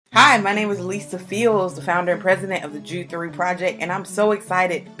Hi, my name is Lisa Fields, the founder and president of the Jude 3 Project, and I'm so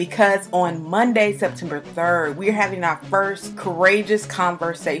excited because on Monday, September 3rd, we're having our first Courageous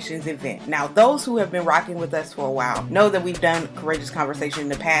Conversations event. Now, those who have been rocking with us for a while know that we've done Courageous Conversation in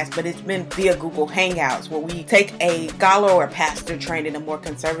the past, but it's been via Google Hangouts, where we take a scholar or pastor trained in a more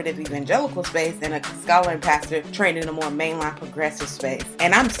conservative evangelical space and a scholar and pastor trained in a more mainline progressive space.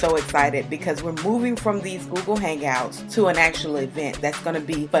 And I'm so excited because we're moving from these Google Hangouts to an actual event that's going to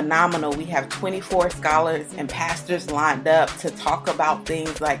be phenomenal. We have 24 scholars and pastors lined up to talk about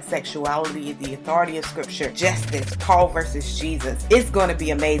things like sexuality, the authority of scripture, justice, Paul versus Jesus. It's going to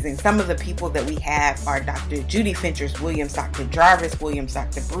be amazing. Some of the people that we have are Dr. Judy Fentress Williams, Dr. Jarvis Williams,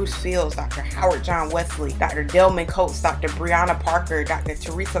 Dr. Bruce Fields, Dr. Howard John Wesley, Dr. Delman Coates, Dr. Brianna Parker, Dr.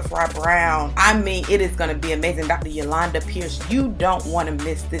 Teresa Fry Brown. I mean, it is going to be amazing. Dr. Yolanda Pierce. You don't want to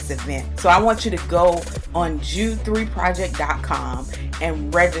miss this event. So I want you to go on Jude3project.com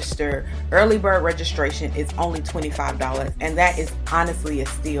and register. Early bird registration is only $25, and that is honestly a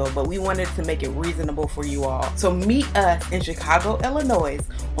steal, but we wanted to make it reasonable for you all. So meet us in Chicago, Illinois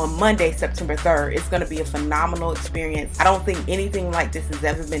on Monday, September 3rd. It's going to be a phenomenal experience. I don't think anything like this has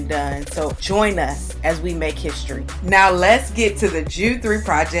ever been done, so join us as we make history. Now let's get to the Jude 3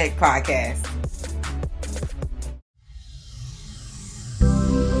 Project podcast.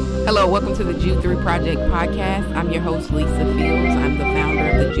 Hello, welcome to the Jude 3 Project podcast. I'm your host, Lisa Fields. I'm the founder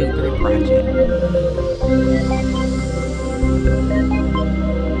of the Jude 3 Project.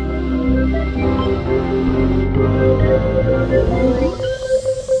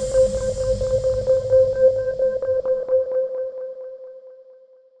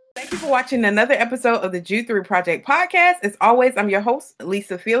 Thank you for watching another episode of the Jude 3 Project podcast. As always, I'm your host,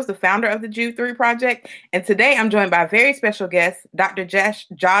 Lisa Fields, the founder of the Jude 3 Project. And today I'm joined by a very special guest, Dr. Josh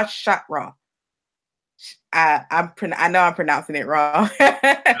Chatraw. I know I'm pronouncing it wrong.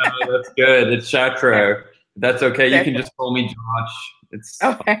 That's good. It's Chatraw. That's okay. You can just call me Josh. It's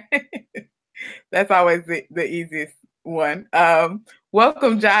okay. That's always the easiest one.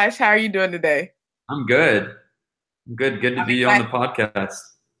 Welcome, Josh. How are you doing today? I'm good. Good to be on the podcast.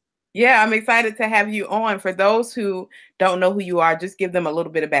 Yeah, I'm excited to have you on. For those who don't know who you are, just give them a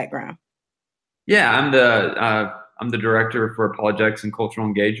little bit of background. Yeah, I'm the director for apologetics and cultural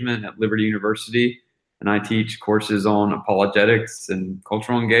engagement at Liberty University, and I teach courses on apologetics and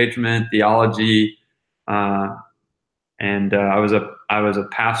cultural engagement, theology, and I was a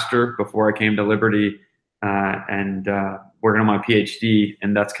pastor before I came to Liberty, and working on my PhD,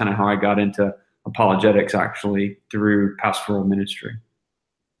 and that's kind of how I got into apologetics, actually, through pastoral ministry.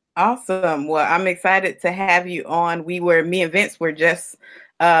 Awesome. Well, I'm excited to have you on. Me and Vince were just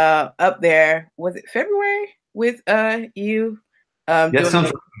up there. Was it February with you?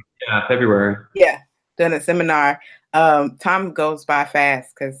 February. Yeah, doing a seminar. Time goes by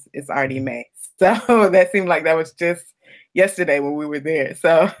fast because it's already May. So that seemed like that was just yesterday when we were there.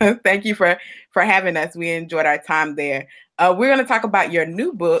 So thank you for having us. We enjoyed our time there. We're going to talk about your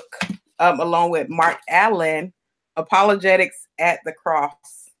new book, along with Mark Allen, Apologetics at the Cross.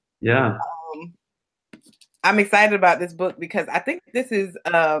 Yeah. I'm excited about this book because I think this is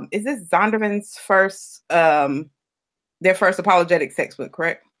this Zondervan's first, their first apologetic textbook,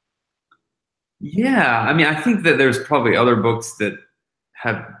 correct? Yeah. I mean, I think that there's probably other books that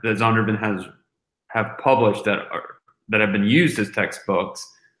Zondervan have published that have been used as textbooks,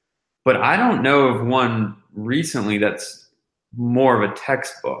 but I don't know of one recently that's more of a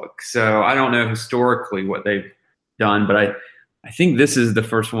textbook. So I don't know historically what they've done, but I think this is the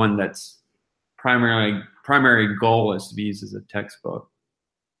first one that's primary goal is to be used as a textbook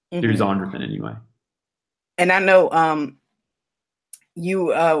through Zondervan anyway. And I know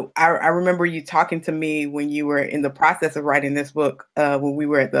I remember you talking to me when you were in the process of writing this book when we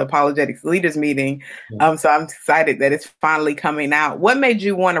were at the Apologetics Leaders Meeting. Yeah. So I'm excited that it's finally coming out. What made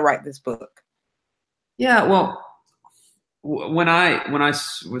you want to write this book? Yeah, well, when I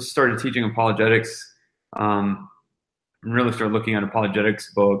started teaching apologetics, and really started looking at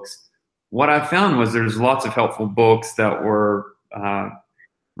apologetics books, what I found was there's lots of helpful books that were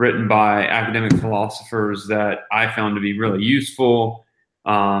written by academic philosophers that I found to be really useful,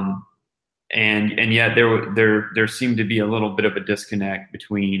 and yet there seemed to be a little bit of a disconnect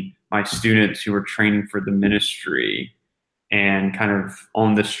between my students who were training for the ministry and kind of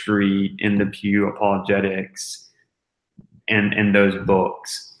on the street in the pew apologetics and those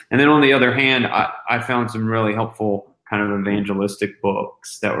books. And then on the other hand, I found some really helpful kind of evangelistic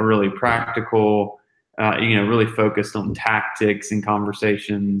books that were really practical, really focused on tactics and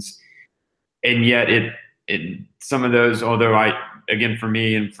conversations. And yet some of those, although again, for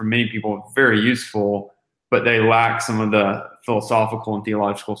me and for many people, very useful, but they lack some of the philosophical and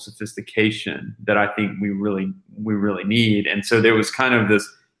theological sophistication that I think we really need. And so there was kind of this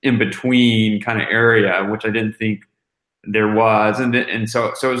in between kind of area, which I didn't think there was. And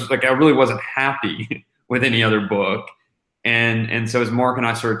so it was like, I really wasn't happy with any other book. And so as Mark and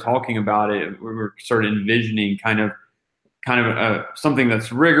I started talking about it, we were sort of envisioning kind of something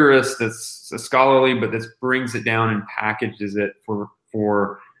that's rigorous, that's scholarly, but that brings it down and packages it for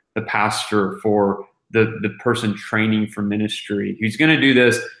the pastor, for the person training for ministry, who's going to do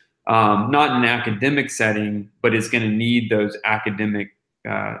this not in an academic setting, but is going to need those academic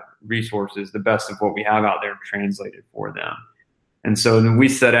resources, the best of what we have out there translated for them. And so then we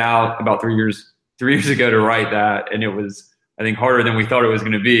set out about 3 years ago to write that, and it was, I think, harder than we thought it was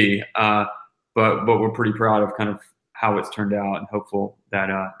going to be. But we're pretty proud of kind of how it's turned out, and hopeful that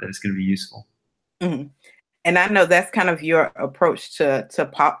it's going to be useful. Mm-hmm. And I know that's kind of your approach to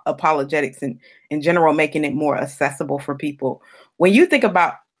apologetics and in general, making it more accessible for people. When you think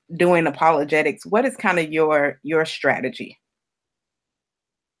about doing apologetics, what is kind of your strategy?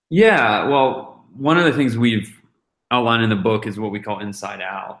 Yeah, well, one of the things we've outlined in the book is what we call inside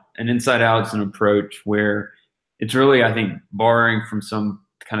out. And inside out is an approach where it's really, I think, borrowing from some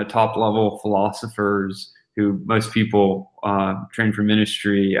kind of top level philosophers who most people trained for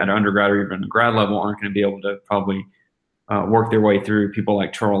ministry at undergrad or even grad level aren't going to be able to probably work their way through. People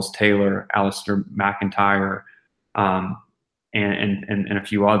like Charles Taylor, Alistair McIntyre, and a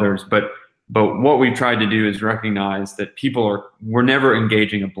few others. But what we've tried to do is recognize that we're never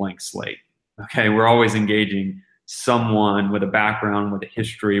engaging a blank slate. Okay, we're always engaging someone with a background, with a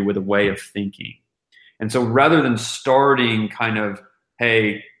history, with a way of thinking. And so rather than starting kind of,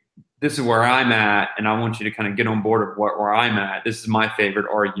 hey, this is where I'm at, and I want you to kind of get on board of where I'm at. This is my favorite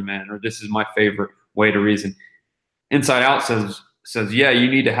argument, or this is my favorite way to reason. Inside Out says, yeah, you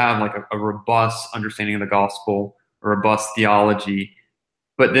need to have like a robust understanding of the gospel, a robust theology.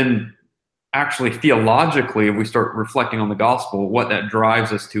 But then actually theologically, if we start reflecting on the gospel, what that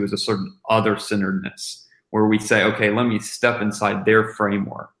drives us to is a certain other-centeredness, where we say, okay, let me step inside their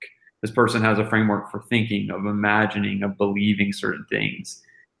framework. This person has a framework for thinking, of imagining, of believing certain things.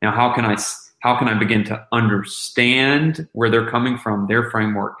 Now, how can I begin to understand where they're coming from, their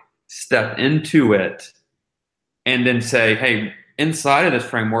framework, step into it, and then say, hey, inside of this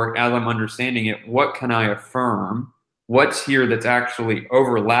framework, as I'm understanding it, what can I affirm? What's here that's actually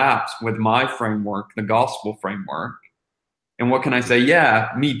overlaps with my framework, the gospel framework? And what can I say, yeah,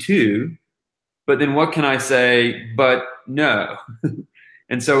 me too? But then what can I say, but no?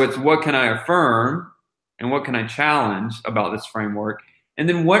 And so it's what can I affirm and what can I challenge about this framework? And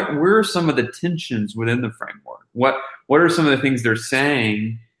then where are some of the tensions within the framework? What are some of the things they're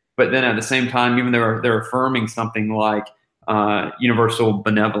saying, but then at the same time, even they're affirming something like universal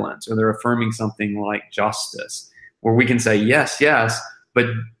benevolence, or they're affirming something like justice, where we can say, yes, but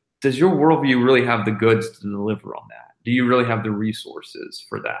does your worldview really have the goods to deliver on that? Do you really have the resources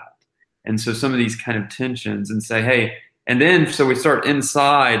for that? And so some of these kind of tensions, and say, hey, and then so we start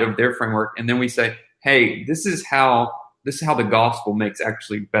inside of their framework, and then we say, hey, this is how the gospel makes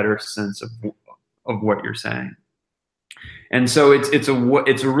actually better sense of what you're saying. And so it's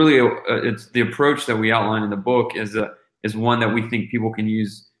the approach that we outline in the book is one that we think people can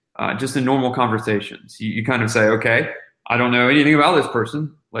use just in normal conversations. You kind of say, okay, I don't know anything about this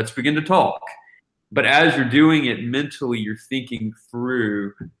person. Let's begin to talk. But as you're doing it mentally, you're thinking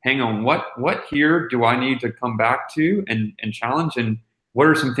through, hang on, what here do I need to come back to and challenge? And what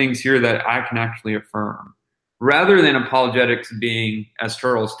are some things here that I can actually affirm? Rather than apologetics being, as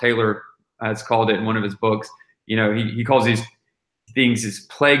Charles Taylor has called it in one of his books, he calls these things is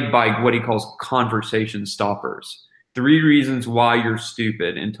plagued by what he calls conversation stoppers. 3 reasons why you're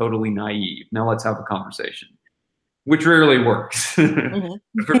stupid and totally naive. Now let's have a conversation, which rarely works.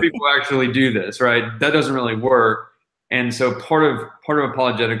 Mm-hmm. For people who actually do this, right? That doesn't really work. And so part of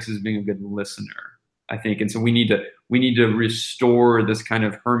apologetics is being a good listener, I think. And so we need to restore this kind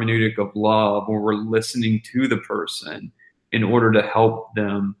of hermeneutic of love, where we're listening to the person in order to help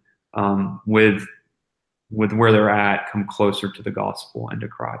them with where they're at, come closer to the gospel and to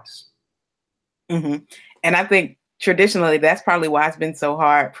Christ. Mm-hmm. And I think traditionally that's probably why it's been so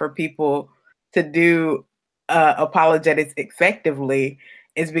hard for people to do apologetics effectively,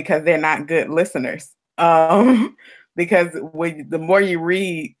 is because they're not good listeners. Because the more you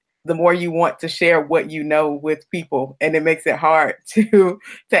read, the more you want to share what you know with people, and it makes it hard to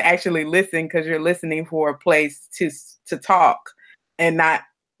actually listen, because you're listening for a place to talk and not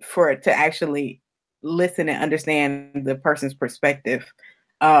for it to actually listen and understand the person's perspective.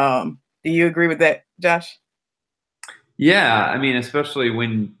 Do you agree with that, Josh? Yeah, I mean, especially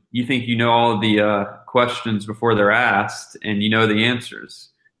when you think you know all of the questions before they're asked, and you know the answers,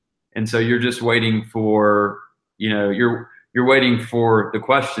 and so you're just waiting for, you're waiting for the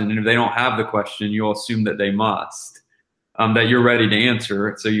question, and if they don't have the question, you'll assume that they must, that you're ready to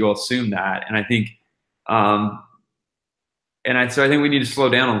answer, so you'll assume that. And I think, so I think we need to slow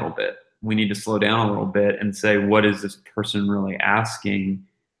down a little bit. We need to slow down a little bit and say, what is this person really asking?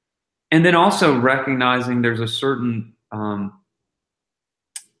 And then also recognizing there's a certain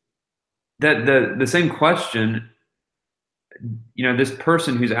that the same question, this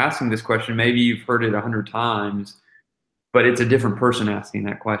person who's asking this question, maybe you've heard it 100 times, but it's a different person asking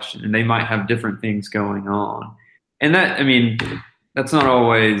that question, and they might have different things going on. And that's not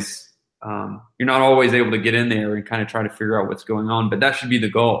always, you're not always able to get in there and kind of try to figure out what's going on, but that should be the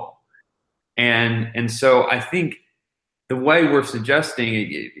goal. And so I think the way we're suggesting,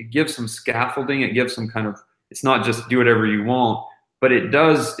 it gives some scaffolding, it gives some kind of, it's not just do whatever you want, but it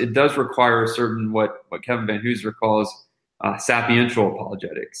does require a certain, what Kevin Van Hooser calls sapiential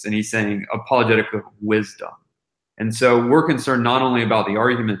apologetics. And he's saying apologetic with wisdom. And so we're concerned not only about the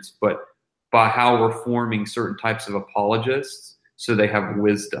arguments, but by how we're forming certain types of apologists so they have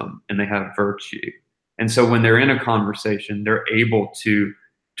wisdom and they have virtue. And so when they're in a conversation, they're able to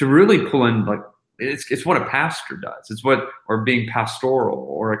really pull in, like, it's what a pastor does. It's what, or being pastoral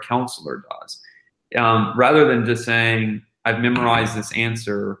or a counselor does. Rather than just saying, I've memorized this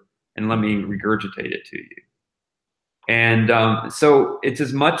answer and let me regurgitate it to you. And so it's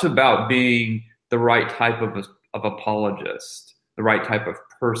as much about being the right type of apologist, the right type of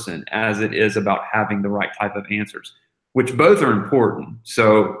person, as it is about having the right type of answers, which both are important.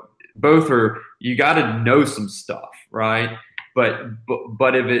 So both are, you got to know some stuff, right? But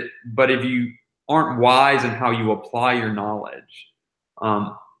if you aren't wise in how you apply your knowledge,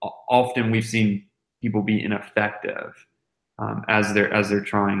 often we've seen people be ineffective as they're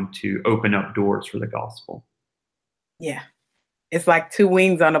trying to open up doors for the gospel. Yeah. It's like two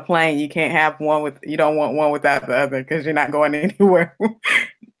wings on a plane. You can't have you don't want one without the other, because you're not going anywhere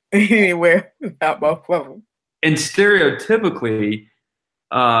without both of them. And stereotypically,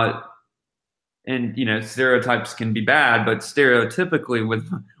 stereotypes can be bad, but stereotypically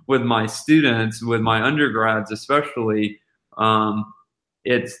with my students, with my undergrads especially,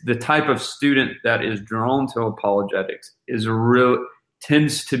 it's the type of student that is drawn to apologetics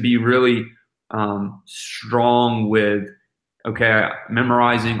tends to be really strong with, okay,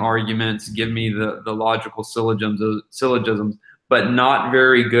 memorizing arguments, give me the logical syllogisms, but not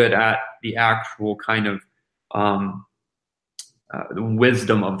very good at the actual kind of the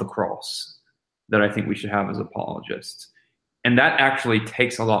wisdom of the cross that I think we should have as apologists. And that actually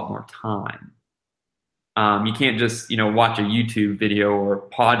takes a lot more time. You can't just, watch a YouTube video or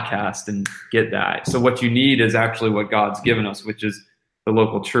podcast and get that. So what you need is actually what God's given us, which is the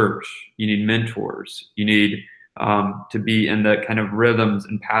local church. You need mentors. You need to be in the kind of rhythms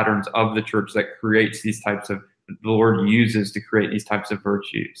and patterns of the church that creates these types of, the Lord uses to create these types of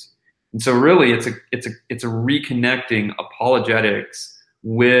virtues. And so really it's a reconnecting apologetics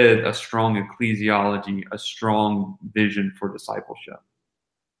with a strong ecclesiology, a strong vision for discipleship.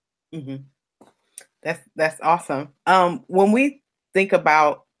 Mm-hmm. That's awesome. When we think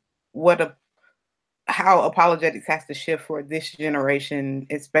about how apologetics has to shift for this generation,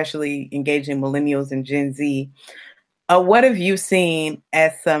 especially engaging millennials and Gen Z, what have you seen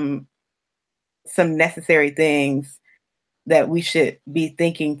as some necessary things that we should be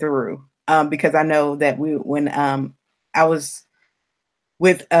thinking through? Because I know that when I was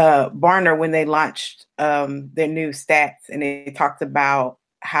with Barna when they launched their new stats, and they talked about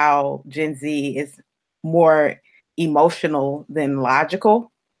how Gen Z is more emotional than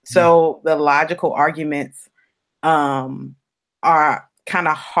logical. So the logical arguments are kind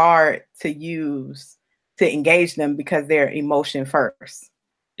of hard to use to engage them because they're emotion first.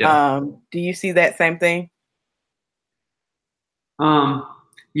 Yeah. Do you see that same thing?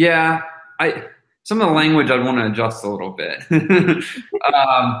 Yeah, some of the language I'd want to adjust a little bit.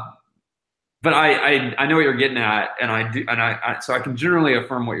 But I know what you're getting at, and I do, and so I can generally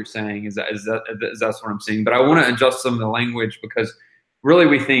affirm what you're saying is that's what I'm seeing. But I want to adjust some of the language, because really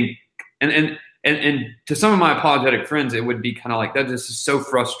we think, and to some of my apologetic friends, it would be kind of like that. This is so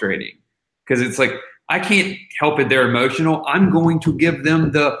frustrating, because it's like, I can't help it. They're emotional. I'm going to give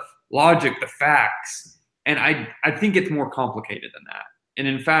them the logic, the facts, and I think it's more complicated than that. And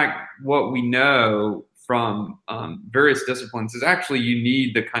in fact, what we know from various disciplines is actually you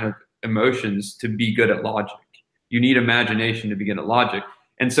need the kind of emotions to be good at logic. You need imagination to be good at logic.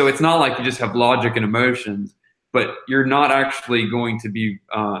 And so it's not like you just have logic and emotions, but you're not actually going to be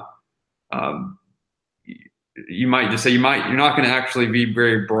you might just say you're not going to actually be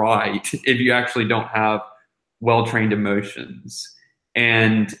very bright if you actually don't have well-trained emotions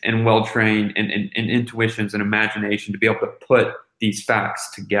and well-trained and intuitions and imagination to be able to put these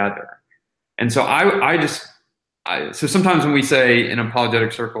facts together. And so so sometimes when we say in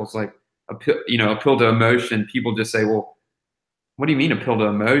apologetic circles, like, appeal to emotion, people just say, well, what do you mean appeal to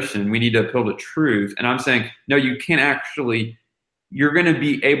emotion? We need to appeal to truth. And I'm saying, no, you can't actually, you're going to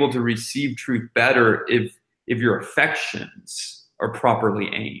be able to receive truth better if your affections are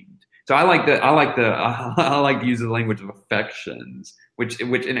properly aimed. So I like to use the language of affections, which at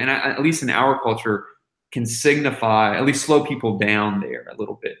least in our culture can signify, at least slow people down there a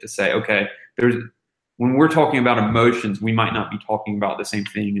little bit to say, okay, when we're talking about emotions, we might not be talking about the same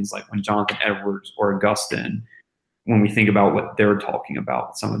thing as like when Jonathan Edwards or Augustine, when we think about what they're talking about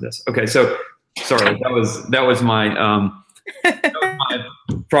with some of this. Okay, so sorry, that was my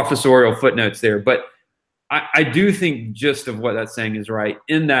professorial footnotes there, but I do think gist of what that's saying is right,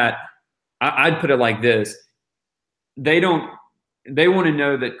 in that I'd put it like this: they want to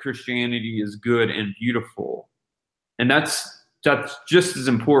know that Christianity is good and beautiful, and that's just as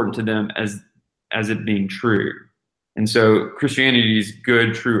important to them as it being true. And so Christianity is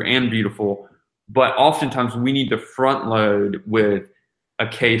good, true, and beautiful, but oftentimes we need to front load with a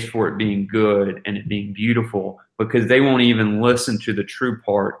case for it being good and it being beautiful, because they won't even listen to the true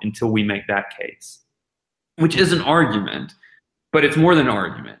part until we make that case, which is an argument, but it's more than an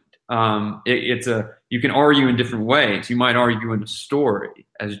argument. You can argue in different ways. You might argue in a story,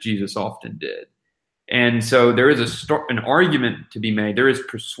 as Jesus often did. And so there is an argument to be made. There is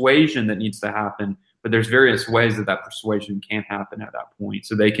persuasion that needs to happen, but there's various ways that persuasion can happen at that point.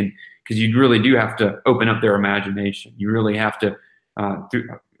 So they can, because you really do have to open up their imagination. You really have to,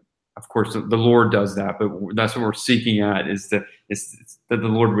 of course, the Lord does that, but that's what we're seeking at, is that the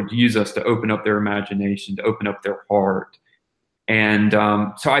Lord would use us to open up their imagination, to open up their heart. And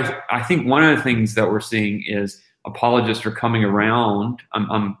so I think one of the things that we're seeing is apologists are coming around.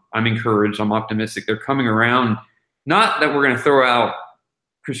 I'm encouraged. I'm optimistic. They're coming around. Not that we're going to throw out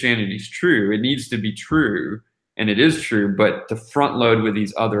Christianity's true. It needs to be true, and it is true. But to front load with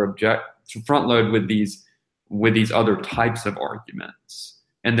these other with these other types of arguments,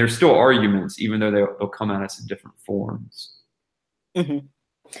 and they're still arguments, even though they'll come at us in different forms. Mm-hmm.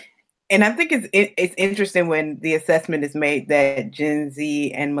 And I think it's interesting when the assessment is made that Gen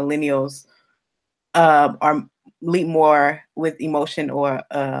Z and millennials are lead more with emotion or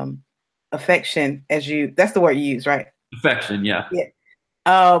affection, that's the word you use, right? Affection, yeah. Yeah.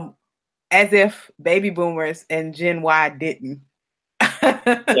 As if baby boomers and Gen Y didn't.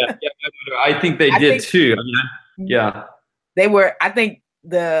 yeah, I think they did too. I mean, yeah. They were, I think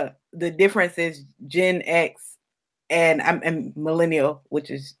the difference is Gen X and I'm millennial, which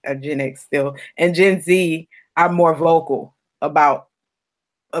is a Gen X still, and Gen Z are more vocal about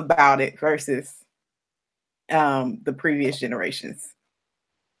it versus the previous generations.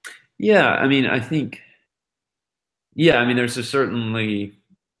 Yeah, I mean, I think, there's a certainly,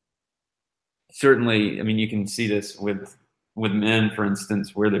 I mean, you can see this with men, for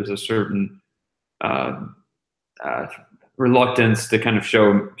instance, where there's a certain reluctance to kind of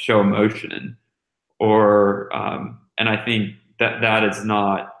show emotion, or and I think that is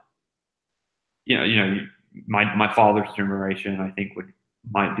not, my father's generation, I think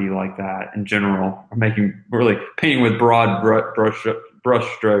might be like that in general, or painting with broad brush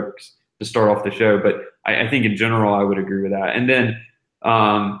strokes to start off the show. But I think in general, I would agree with that. And then,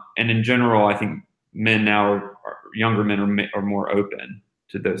 and in general, I think men now, younger men are more open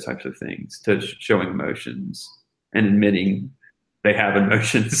to those types of things, to showing emotions and admitting they have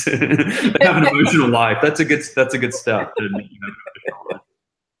emotions. They have an emotional life. That's a good step to admitting emotional life.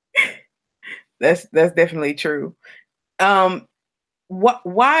 That's definitely true.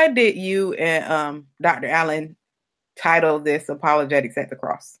 Why did you and Dr. Allen title this Apologetics at the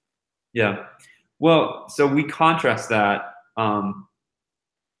Cross? Yeah. Well, so we contrast that.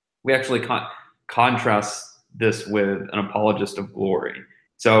 We actually contrast this with an apologist of glory.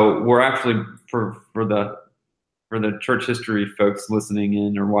 So we're actually, for the church history folks listening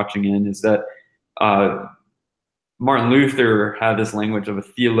in or watching in, is that Martin Luther had this language of a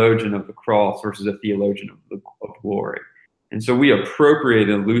theologian of the cross versus a theologian of glory. And so we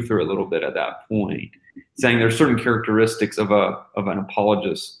appropriated Luther a little bit at that point, saying there's certain characteristics of an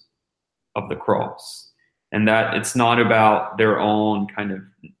apologist of the cross, and that it's not about their own kind of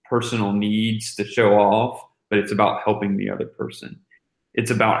personal needs to show off, but it's about helping the other person. It's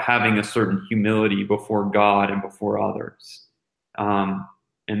about having a certain humility before God and before others. And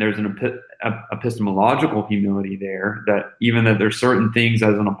there's an epistemological humility there, that even that there's certain things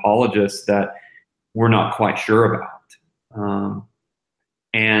as an apologist that we're not quite sure about.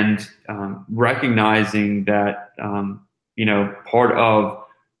 Recognizing that, part of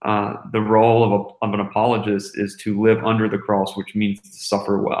the role of an apologist is to live under the cross, which means to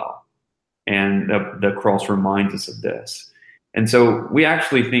suffer well. And the cross reminds us of this. And so we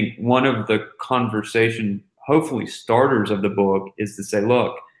actually think one of the conversation, hopefully starters of the book, is to say,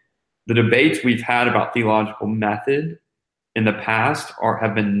 look, the debates we've had about theological method in the past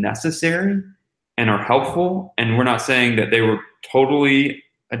have been necessary and are helpful. And we're not saying that they were totally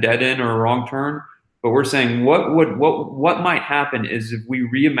a dead end or a wrong turn, but we're saying what might happen is if we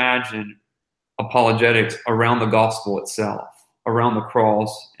reimagine apologetics around the gospel itself, around the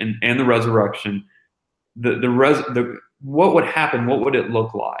cross and the resurrection, what would happen? What would it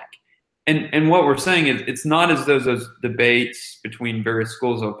look like? And what we're saying is it's not as though those debates between various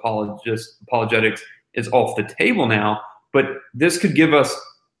schools of apologetics is off the table now, but this could give us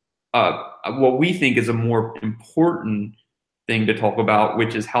what we think is a more important thing to talk about,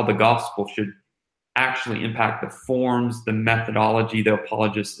 which is how the gospel should actually impact the forms, the methodology, the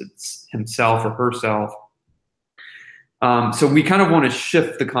apologist himself or herself. So we kind of want to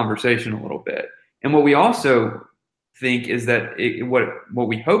shift the conversation a little bit. And what we also think is that what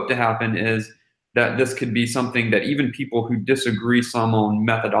we hope to happen is that this could be something that even people who disagree some on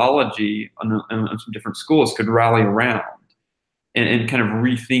methodology on some different schools could rally around and kind of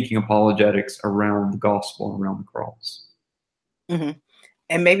rethinking apologetics around the gospel, around the cross. Mm-hmm.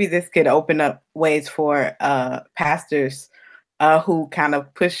 And maybe this could open up ways for pastors who kind of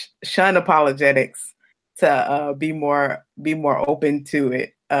shun apologetics to be more open to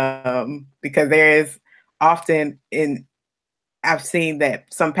it, because there is often I've seen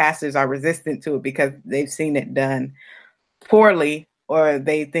that some pastors are resistant to it because they've seen it done poorly, or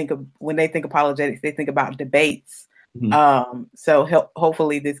when they think apologetics, they think about debates. Mm-hmm. So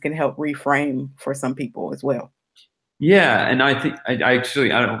hopefully this can help reframe for some people as well. Yeah, and I think I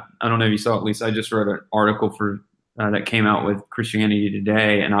don't know if you saw it, Lisa. I just wrote an article that came out with Christianity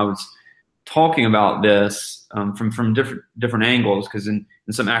Today, and I was talking about this from different angles, because in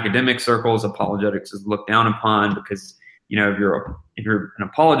some academic circles, apologetics is looked down upon because if you're an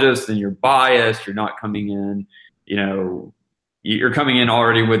apologist, then you're biased. You're not coming in, you're coming in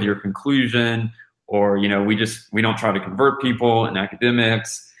already with your conclusion, or we don't try to convert people in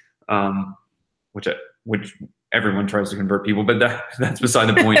academics, which everyone tries to convert people, but that's beside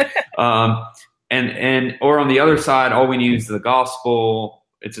the point. Or on the other side, all we need is the gospel.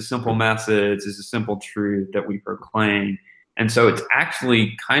 It's a simple message. It's a simple truth that we proclaim. And so it's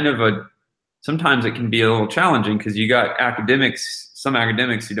actually kind of sometimes it can be a little challenging because you got some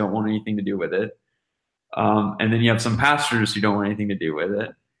academics who don't want anything to do with it. And then you have some pastors who don't want anything to do with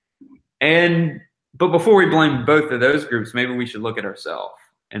it. But before we blame both of those groups, maybe we should look at ourselves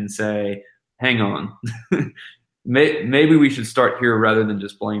and say, hang on, maybe we should start here rather than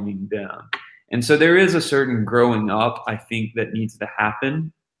just blaming them. And so there is a certain growing up, I think, that needs to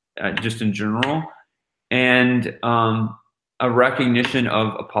happen just in general. And a recognition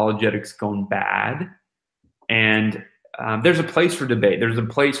of apologetics going bad. And there's a place for debate. There's a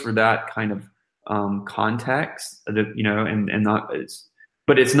place for that kind of context,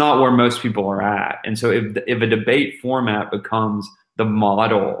 but it's not where most people are at. And so if a debate format becomes the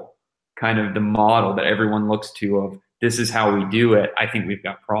model that everyone looks to of this is how we do it, I think we've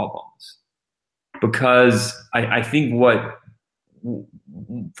got problems. Because I think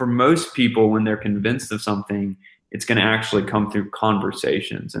for most people, when they're convinced of something, it's going to actually come through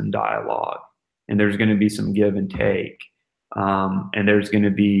conversations and dialogue. And there's going to be some give and take. And there's going to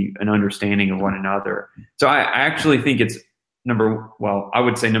be an understanding of one another. So I actually think it's I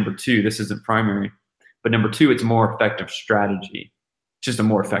would say number two, this isn't primary, but number two, it's a more effective strategy. Just a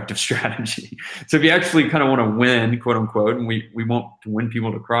more effective strategy. So if you actually kind of want to win, quote unquote, and we want to win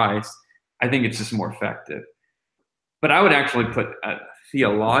people to Christ, I think it's just more effective. But I would actually put a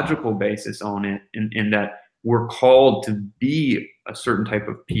theological basis on it in that we're called to be a certain type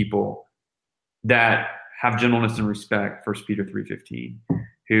of people that have gentleness and respect, 1 Peter 3:15,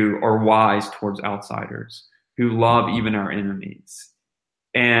 who are wise towards outsiders, who love even our enemies.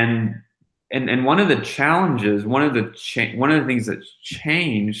 And one of the challenges, one of the things that's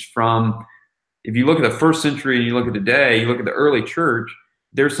changed from, if you look at the first century and you look at today, you look at the early church,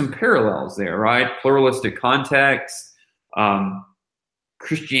 there's some parallels there, right? Pluralistic context.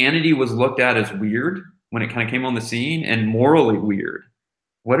 Christianity was looked at as weird when it kind of came on the scene, and morally weird.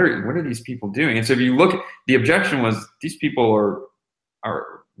 What are these people doing? And so if you look, the objection was these people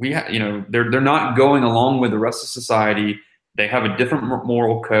they're not going along with the rest of society. They have a different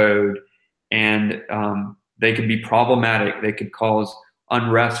moral code. And they could be problematic. They could cause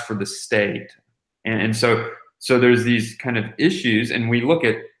unrest for the state. And so there's these kind of issues, and we look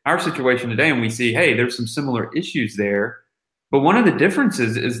at our situation today and we see, hey, there's some similar issues there. But one of the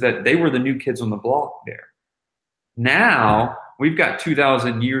differences is that they were the new kids on the block there. Now we've got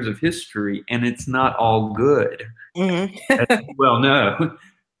 2,000 years of history, and it's not all good. Mm-hmm. As you well know.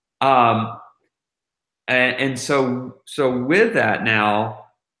 And so with that now,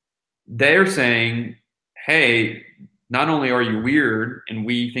 they're saying, hey, not only are you weird and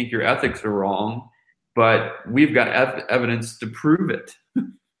we think your ethics are wrong, but we've got evidence to prove it.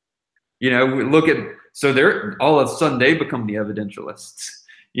 We look at, so they're all of a sudden they become the evidentialists,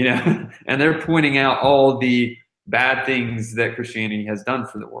 and they're pointing out all the bad things that Christianity has done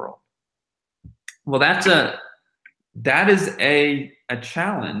for the world. Well, that is a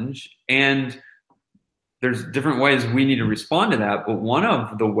challenge, and there's different ways we need to respond to that. But one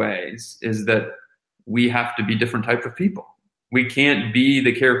of the ways is that we have to be different types of people. We can't be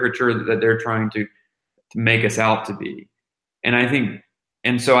the caricature that they're trying to make us out to be.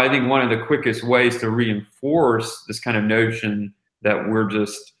 So I think one of the quickest ways to reinforce this kind of notion that we're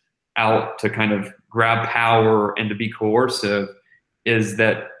just out to kind of grab power and to be coercive is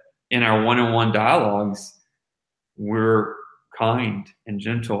that in our one-on-one dialogues, we're kind and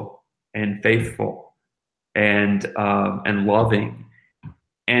gentle and faithful and loving.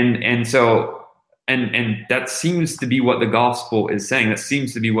 And so that seems to be what the gospel is saying. That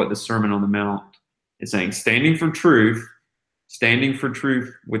seems to be what the Sermon on the Mount is saying. Standing for truth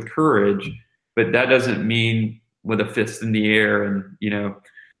with courage, but that doesn't mean with a fist in the air and,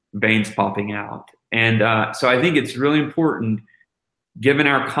 veins popping out. And so I think it's really important, given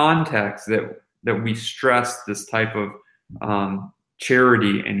our context, that we stress this type of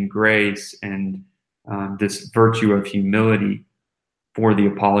charity and grace and this virtue of humility for the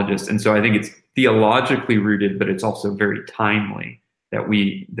apologist. And so I think it's theologically rooted, but it's also very timely that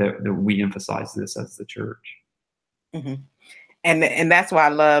we emphasize this as the church. Mm-hmm. And that's why I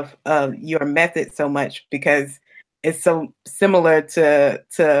love your method so much, because it's so similar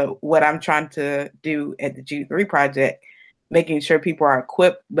to what I'm trying to do at the Jude 3 Project, making sure people are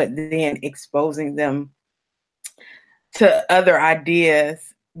equipped, but then exposing them to other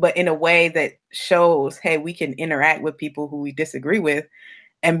ideas, but in a way that shows, hey, we can interact with people who we disagree with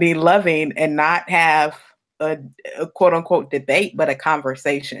and be loving and not have a quote unquote debate, but a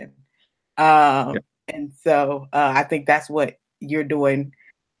conversation. And so I think that's what you're doing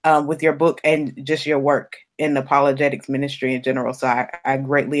with your book and just your work in apologetics ministry in general. So I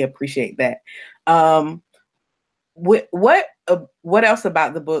greatly appreciate that. What else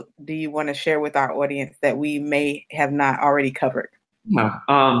about the book do you want to share with our audience that we may have not already covered? Yeah.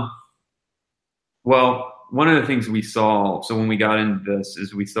 Well, one of the things we saw, so when we got into this,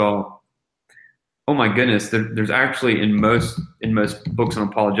 is we saw, oh my goodness, there's actually in most books on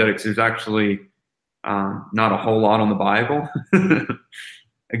apologetics, there's actually not a whole lot on the Bible.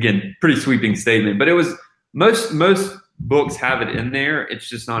 Again, pretty sweeping statement, but it was most books have it in there. It's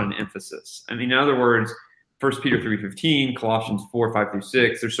just not an emphasis. I mean, in other words, 1 Peter 3:15, Colossians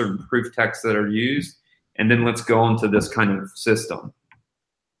 4:5-6, there's certain proof texts that are used, and then let's go into this kind of system.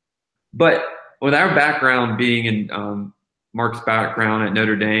 But with our background being in Mark's background at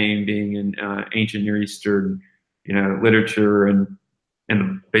Notre Dame, being in ancient Near Eastern, literature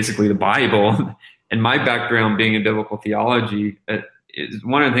and basically the Bible, and my background being in biblical theology, is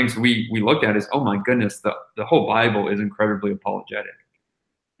one of the things we looked at is, oh my goodness, the whole Bible is incredibly apologetic.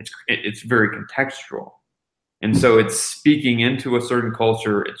 It's very contextual. And so it's speaking into a certain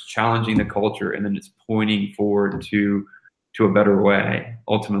culture, it's challenging the culture, and then it's pointing forward to a better way,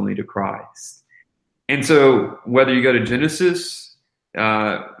 ultimately to Christ. And so whether you go to Genesis,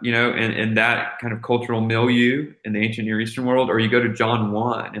 and that kind of cultural milieu in the ancient Near Eastern world, or you go to John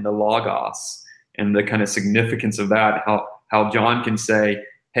 1 and the Logos and the kind of significance of that, how John can say,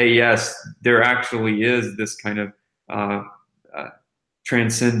 hey, yes, there actually is this kind of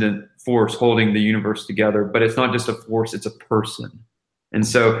transcendent force holding the universe together, but it's not just a force, it's a person. And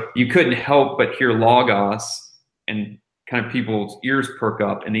so you couldn't help but hear Logos, and kind of people's ears perk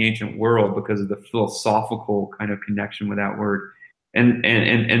up in the ancient world because of the philosophical kind of connection with that word. And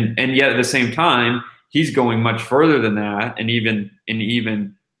yet at the same time, he's going much further than that, and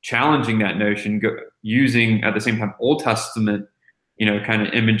even challenging that notion, using at the same time Old Testament, kind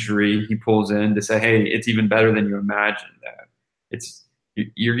of imagery he pulls in to say, hey, it's even better than you imagined.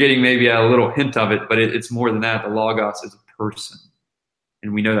 You're getting maybe a little hint of it, but it's more than that. The Logos is a person,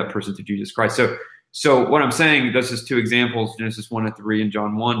 and we know that person through Jesus Christ. So what I'm saying, this is two examples, Genesis 1-3 and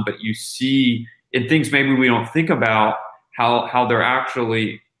John 1, but you see in things maybe we don't think about how they're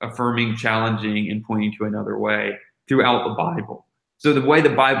actually affirming, challenging, and pointing to another way throughout the Bible. So the way the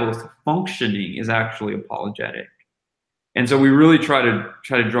Bible is functioning is actually apologetic. And so we really try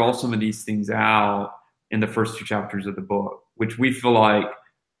to draw some of these things out in the first 2 chapters of the book, which we feel like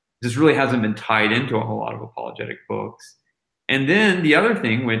this really hasn't been tied into a whole lot of apologetic books. And then the other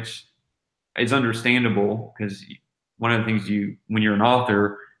thing, which is understandable, because one of the things when you're an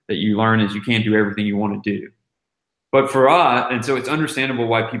author that you learn is you can't do everything you want to do. But for us, and so it's understandable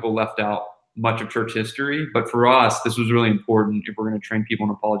why people left out much of church history. But for us, this was really important if we're going to train people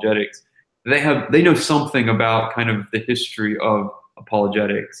in apologetics. They know something about kind of the history of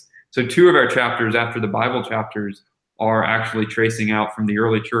apologetics. So 2 of our chapters after the Bible chapters are actually tracing out from the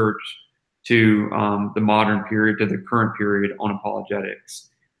early church to the modern period to the current period on apologetics,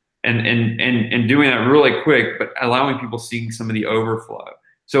 and doing that really quick, but allowing people seeing some of the overflow.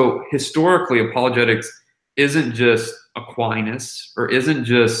 So historically, apologetics isn't just Aquinas, or isn't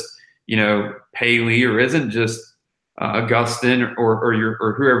just Paley, or isn't just Augustine,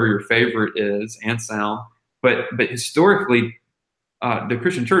 or whoever your favorite is, Anselm, but historically, the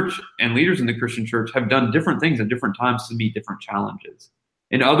Christian church and leaders in the Christian church have done different things at different times to meet different challenges.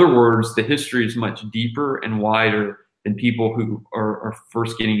 In other words, the history is much deeper and wider than people who are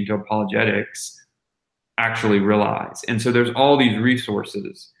first getting into apologetics actually realize. And so there's all these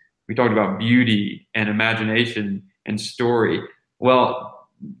resources. We talked about beauty and imagination and story. Well,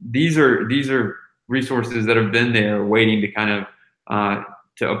 these are resources that have been there waiting to kind of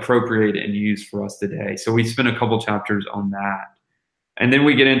to appropriate and use for us today. So we spent a couple chapters on that. And then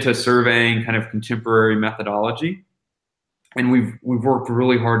we get into surveying kind of contemporary methodology. And we've worked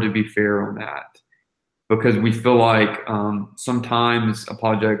really hard to be fair on that, because we feel like sometimes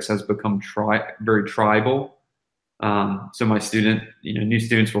apologetics has become very tribal. So my new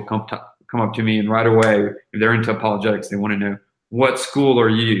students will come up to me, and right away, if they're into apologetics, they want to know, what school are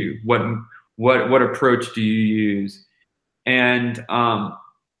you? What approach do you use? And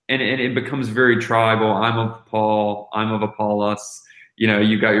it becomes very tribal. I'm of Paul. I'm of Apollos.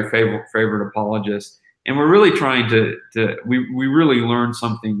 You got your favorite apologist. And we're really trying we really learn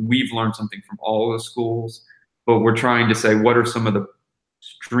something. We've learned something from all the schools, but we're trying to say, what are some of the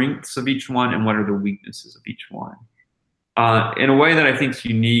strengths of each one and what are the weaknesses of each one? In a way that I think is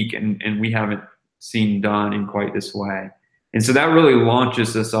unique and we haven't seen done in quite this way. And so that really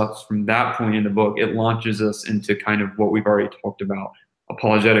launches us up from that point in the book. It launches us into kind of what we've already talked about,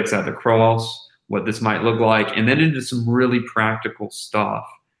 apologetics at the cross, what this might look like, and then into some really practical stuff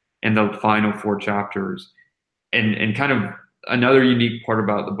in the final 4 chapters. And kind of another unique part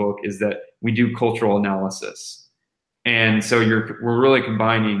about the book is that we do cultural analysis. And so we're really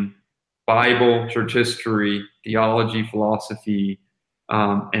combining Bible, church history, theology, philosophy,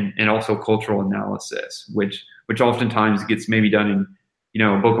 and also cultural analysis, which oftentimes gets maybe done in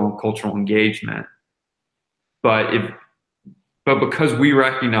a book on cultural engagement. But because we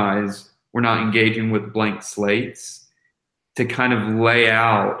recognize we're not engaging with blank slates, to kind of lay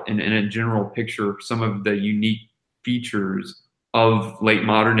out in a general picture some of the unique features of late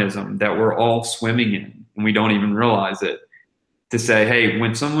modernism that we're all swimming in and we don't even realize it, to say, hey,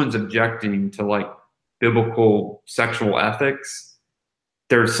 when someone's objecting to like biblical sexual ethics,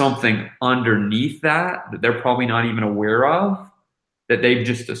 there's something underneath that they're probably not even aware of, that they've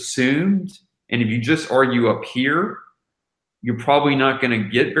just assumed. And if you just argue up here, you're probably not going to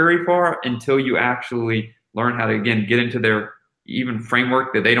get very far until you actually learn how to, again, get into their even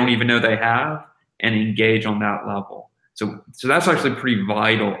framework that they don't even know they have and engage on that level. So that's actually pretty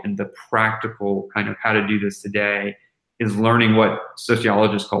vital in the practical kind of how to do this today, is learning what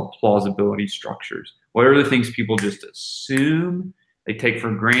sociologists call plausibility structures. What are the things people just assume, they take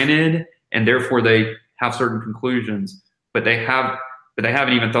for granted, and therefore they have certain conclusions, but they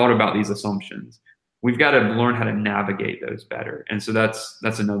haven't even thought about these assumptions. We've got to learn how to navigate those better. And so that's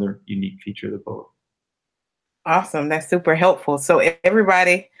another unique feature of the book. Awesome. That's super helpful. So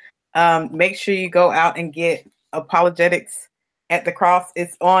everybody, make sure you go out and get Apologetics at the Cross.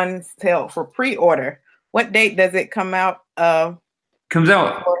 It's on sale for pre-order. What date does it come out? It comes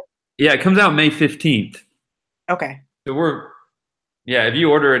out May 15th. Okay. So if you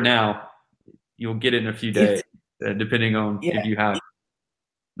order it now, you'll get it in a few days, depending on if you have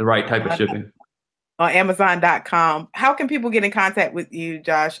the right type of shipping. On Amazon.com. How can people get in contact with you,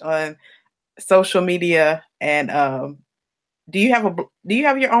 Josh, on social media? And do you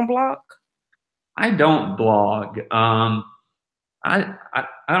have your own blog? I don't blog. I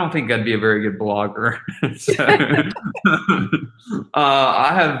don't think I'd be a very good blogger. So,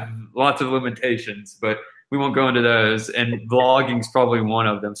 I have lots of limitations, but we won't go into those. And blogging is probably one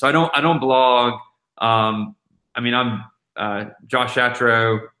of them. So I don't blog. I'm Josh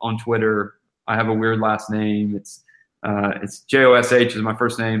Shatro on Twitter. I have a weird last name. It's It's Josh is my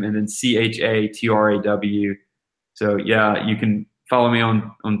first name, and then CHATRAW. So yeah, you can follow me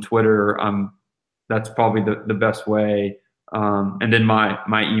on Twitter. That's probably the best way. And then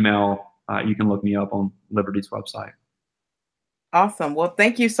my email, you can look me up on Liberty's website. Awesome. Well,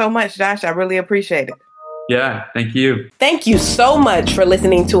 thank you so much, Josh. I really appreciate it. Yeah, thank you. Thank you so much for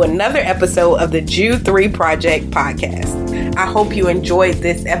listening to another episode of the Jude 3 Project podcast. I hope you enjoyed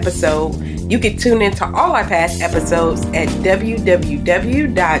this episode. You can tune into all our past episodes at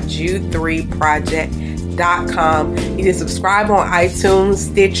www.jude3project.com. You can subscribe on iTunes,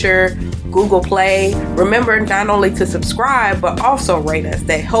 Stitcher, Google Play. Remember not only to subscribe, but also rate us.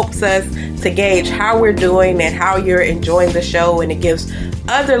 That helps us to gauge how we're doing and how you're enjoying the show, and it gives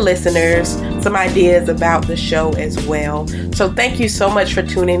other listeners some ideas about the show as well. So thank you so much for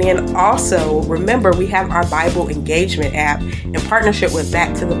tuning in. Also, remember we have our Bible engagement app in partnership with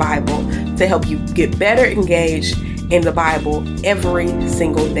Back to the Bible to help you get better engaged in the Bible every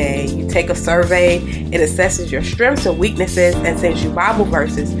single day. You take a survey, it assesses your strengths and weaknesses and sends you Bible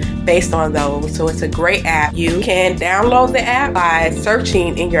verses based on those. So it's a great app. You can download the app by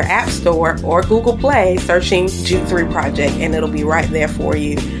searching in your App Store or Google Play, searching Jude 3 Project, and it'll be right there for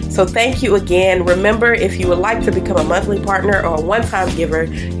you. So thank you again. Remember, if you would like to become a monthly partner or a one-time giver,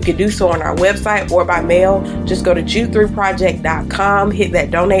 you can do so on our website or by mail. Just go to jude3project.com, hit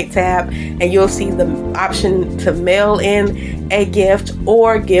that donate tab, and you'll see the option to mail in a gift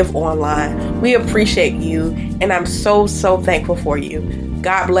or give online. We appreciate you, and I'm so thankful for you.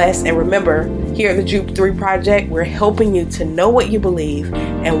 God bless, and remember, here at the Jude 3 Project, we're helping you to know what you believe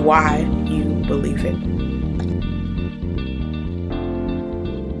and why you believe it.